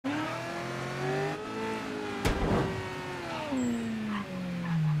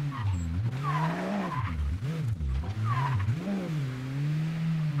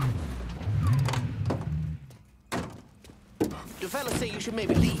say you should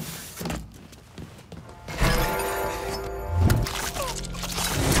maybe leave.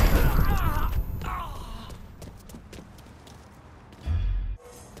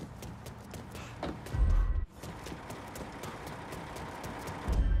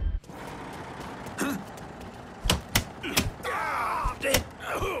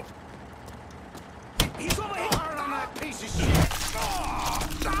 He's over here on that piece of shit!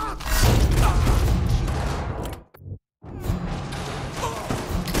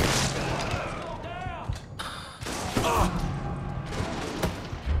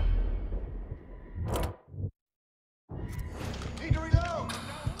 Need to reload!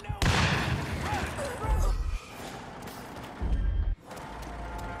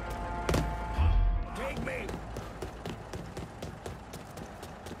 Take me!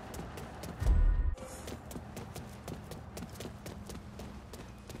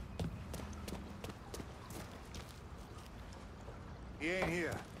 He ain't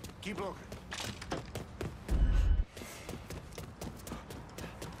here. Keep looking.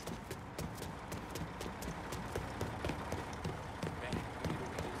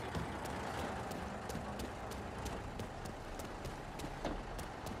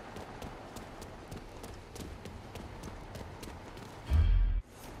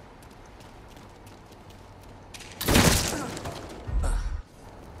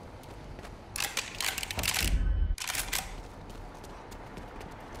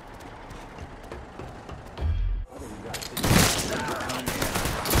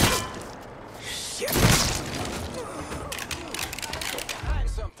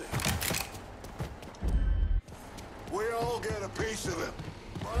 We all get a piece of him.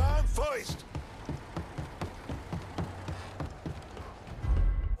 But I'm first.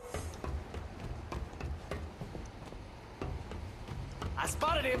 I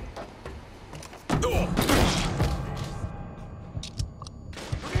spotted him.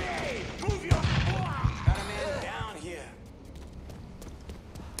 Hey, move your... Got a man down here.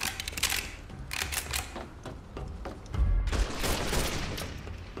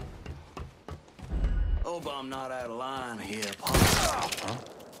 Hope I'm not out of line here, Paul. Huh?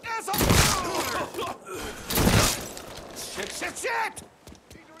 That's a... Shit, shit, shit!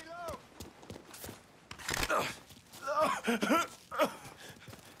 Need to reload.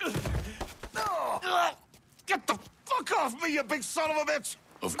 Get the fuck off me, you big son of a bitch!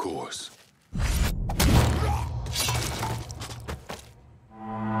 Of course.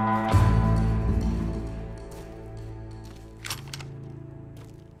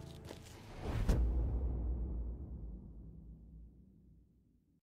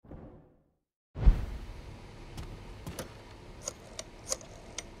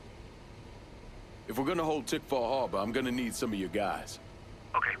 If we're gonna hold Tickfall Harbor, I'm gonna need some of your guys.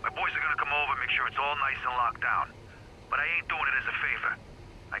 Okay, my boys are gonna come over, make sure it's all nice and locked down. But I ain't doing it as a favor.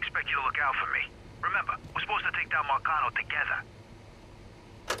 I expect you to look out for me. Remember, we're supposed to take down Marcano together.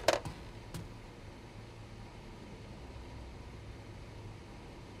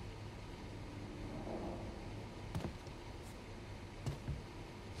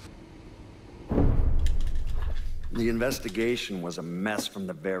 The investigation was a mess from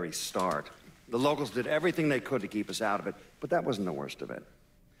the very start. The locals did everything they could to keep us out of it, but that wasn't the worst of it.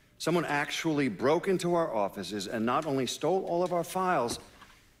 Someone actually broke into our offices and not only stole all of our files,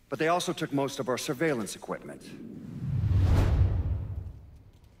 but they also took most of our surveillance equipment.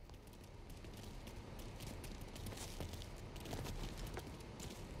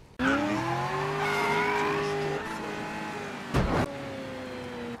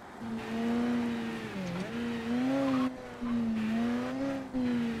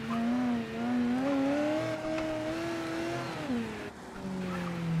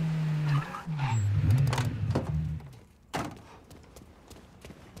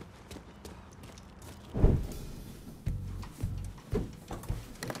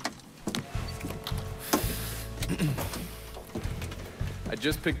 I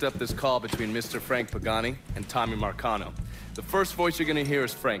just picked up this call between Mr. Frank Pagani and Tommy Marcano. The first voice you're gonna hear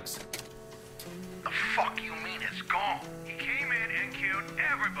is Frank's. The fuck you mean it's gone? He came in and killed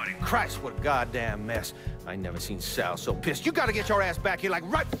everybody. Christ, what a goddamn mess. I never seen Sal so pissed. You gotta get your ass back here like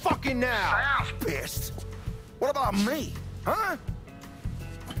right fucking now. Sal's pissed. What about me? Huh?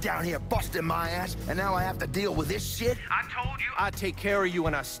 I'm down here busting my ass, and now I have to deal with this shit? I told you. I take care of you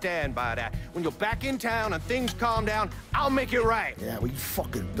and I stand by that. When you're back in town and things calm down, I'll make it right. Yeah, well, you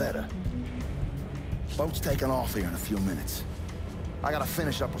fucking better. Boat's taking off here in a few minutes. I gotta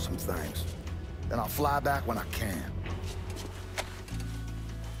finish up with some things. Then I'll fly back when I can.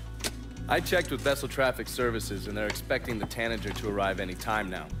 I checked with Vessel Traffic Services and they're expecting the Tanager to arrive any time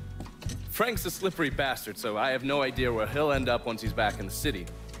now. Frank's a slippery bastard, so I have no idea where he'll end up once he's back in the city.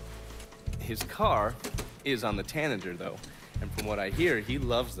 His car is on the Tanager, though, and from what I hear, he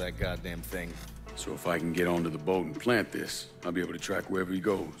loves that goddamn thing. So if I can get onto the boat and plant this, I'll be able to track wherever he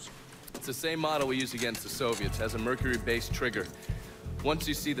goes. It's the same model we used against the Soviets. Has a mercury-based trigger. Once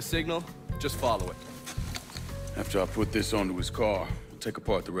you see the signal, just follow it. After I put this onto his car, I'll take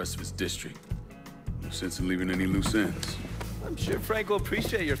apart the rest of his district. No sense in leaving any loose ends. I'm sure Frank will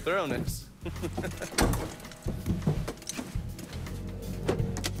appreciate your thoroughness.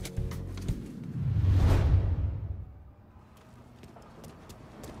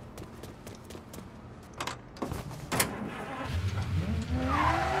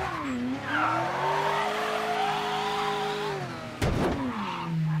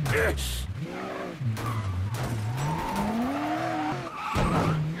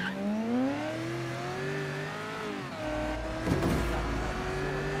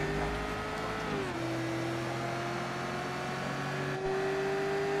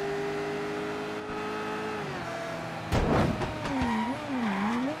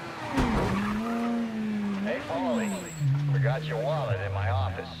 Forgot your wallet in my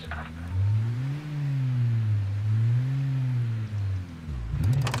office.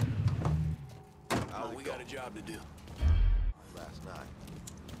 We got a job to do. Last night.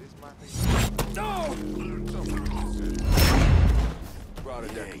 This might be... No! Brought a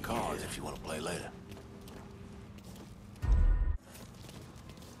deck of cards if you want to play later.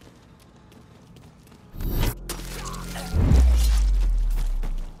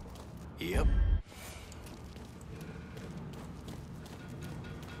 Yep.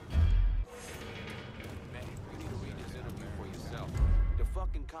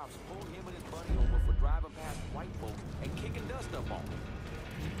 Cops pulled him and his buddy over for driving past white folk and kicking dust up on them.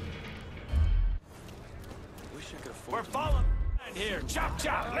 Wish I could afford. We're falling here. Chop,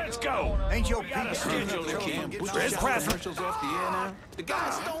 chop. Let's go. Ain't your We got a schedule to keep. Chris commercials off the air now. The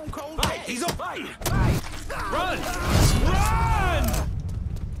guy's stone cold. Fight. He's on fire. Run! Run!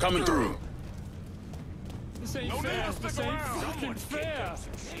 Coming through. This ain't fair. This ain't fucking fair.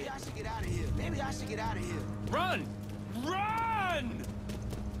 Maybe I should get out of here. Maybe I should get out of here. Run! Run!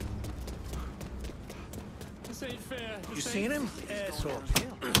 This ain't fair. You seen him? Asshole.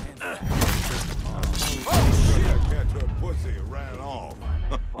 Oh, shit! Catch her pussy and ran off.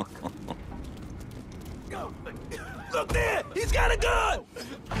 Look there! He's got a gun!